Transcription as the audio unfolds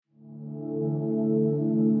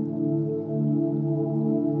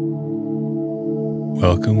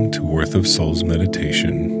Welcome to Worth of Souls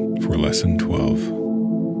Meditation for Lesson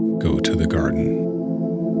 12, Go to the Garden.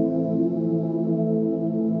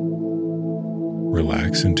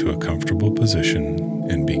 Relax into a comfortable position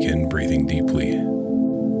and begin breathing deeply.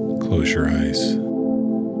 Close your eyes.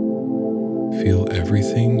 Feel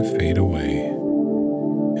everything fade away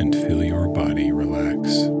and feel your body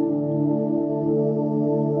relax.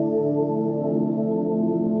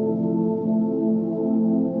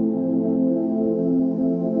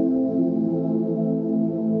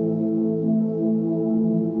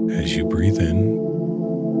 As you breathe in,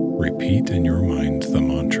 repeat in your mind the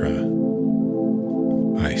mantra,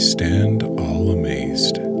 I stand all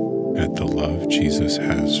amazed at the love Jesus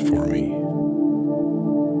has for me.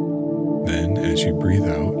 Then, as you breathe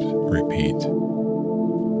out, repeat,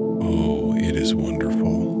 oh, it is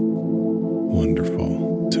wonderful,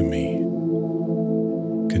 wonderful to me.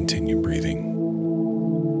 Continue breathing.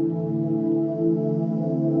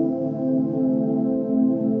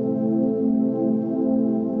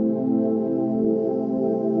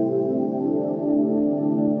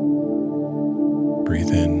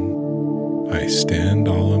 Breathe in, I stand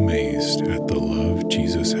all amazed at the love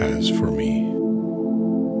Jesus has for me.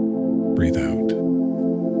 Breathe out,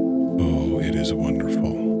 oh, it is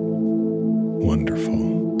wonderful,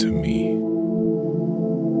 wonderful to me.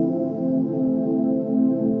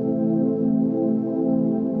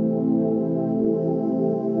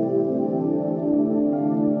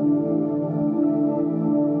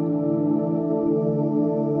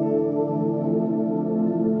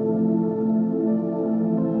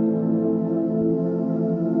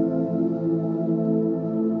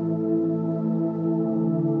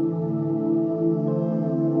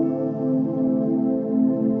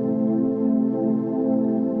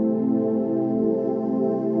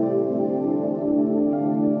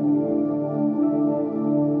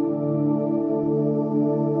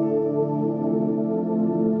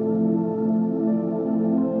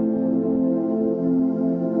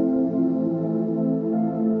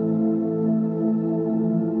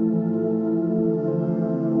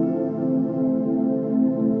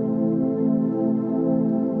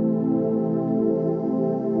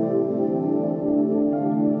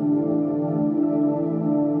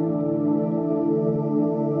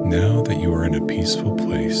 Now that you are in a peaceful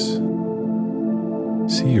place,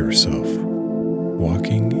 see yourself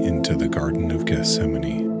walking into the Garden of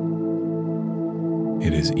Gethsemane.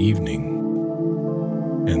 It is evening,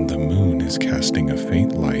 and the moon is casting a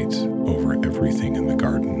faint light over everything in the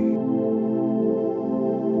garden.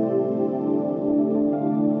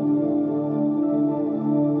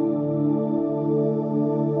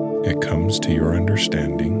 It comes to your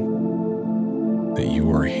understanding that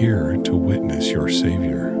you are here to witness your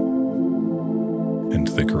Savior and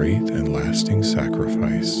the great and lasting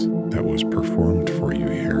sacrifice that was performed for you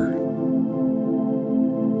here.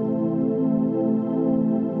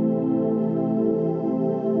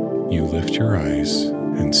 You lift your eyes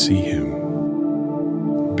and see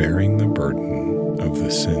Him bearing the burden of the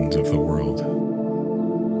sins of the world.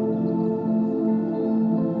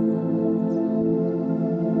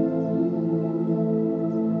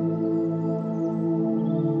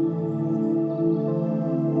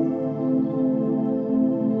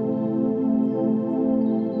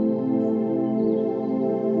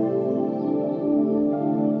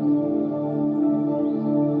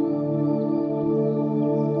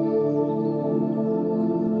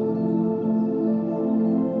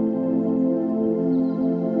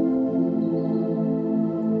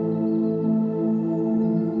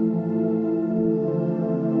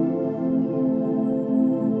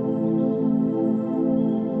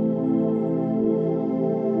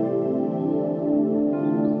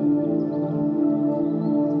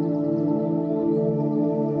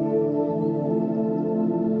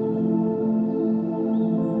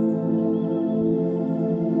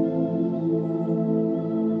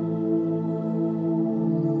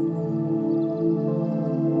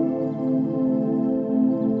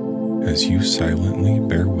 As you silently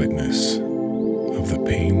bear witness of the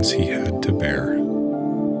pains He had to bear,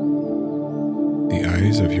 the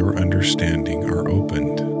eyes of your understanding are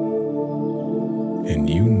opened, and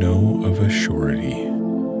you know of a surety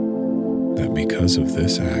that because of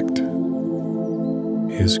this act,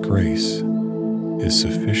 His grace is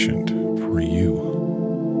sufficient for you.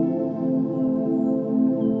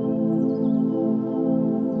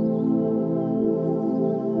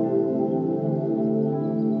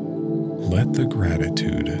 Let the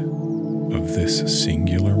gratitude of this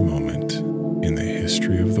singular moment in the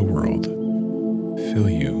history of the world fill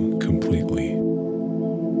you completely.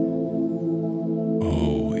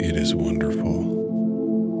 Oh, it is wonderful,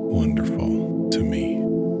 wonderful to me.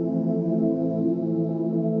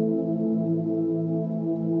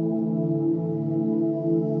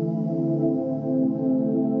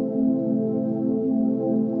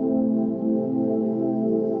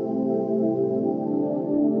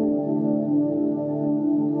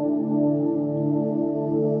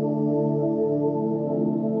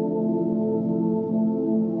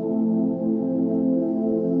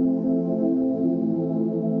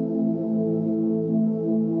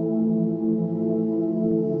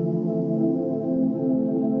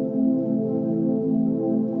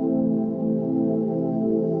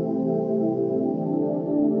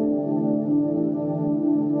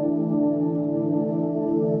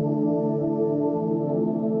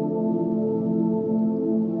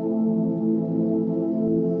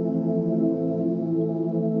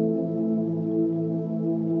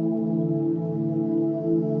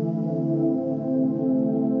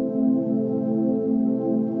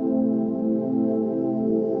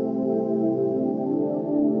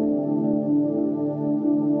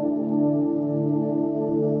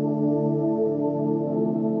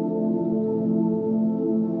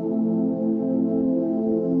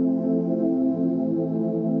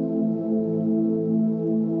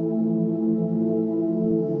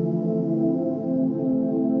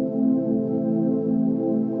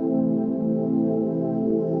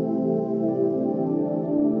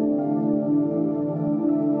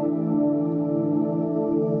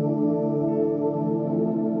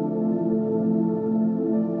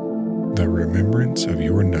 The remembrance of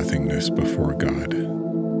your nothingness before God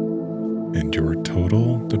and your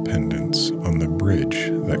total dependence on the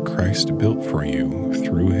bridge that Christ built for you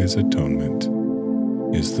through his atonement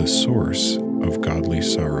is the source of godly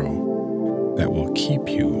sorrow that will keep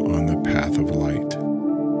you on the path of light.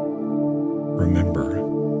 Remember,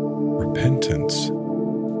 repentance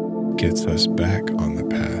gets us back on the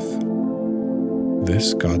path.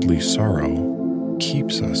 This godly sorrow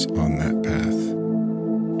keeps us on that path,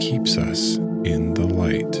 keeps us in the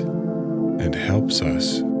light, and helps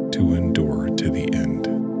us to endure to the end.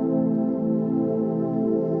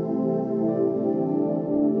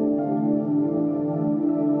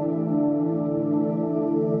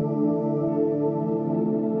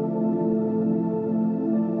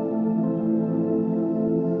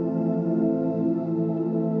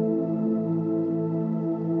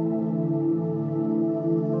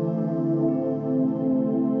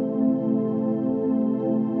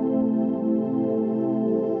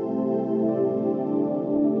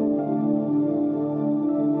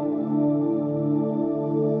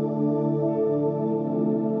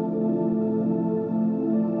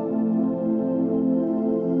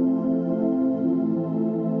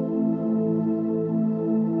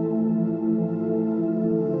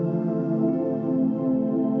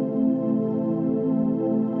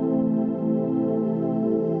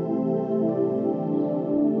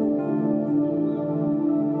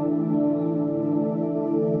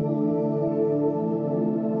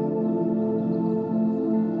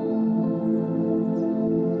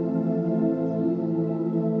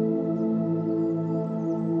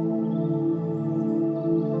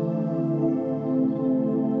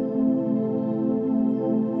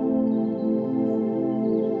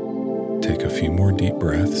 Take a few more deep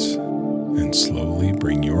breaths and slowly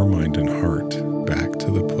bring your mind and heart back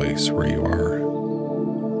to the place where you are.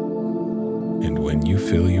 And when you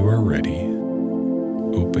feel you are ready,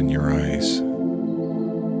 open your eyes.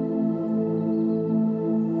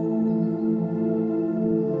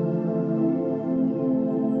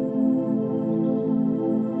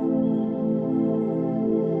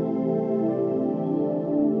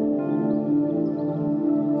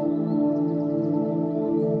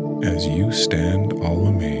 As you stand all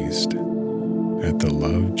amazed at the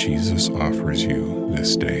love Jesus offers you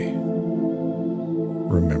this day,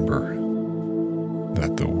 remember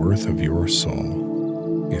that the worth of your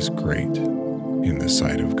soul is great in the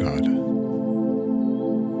sight of God.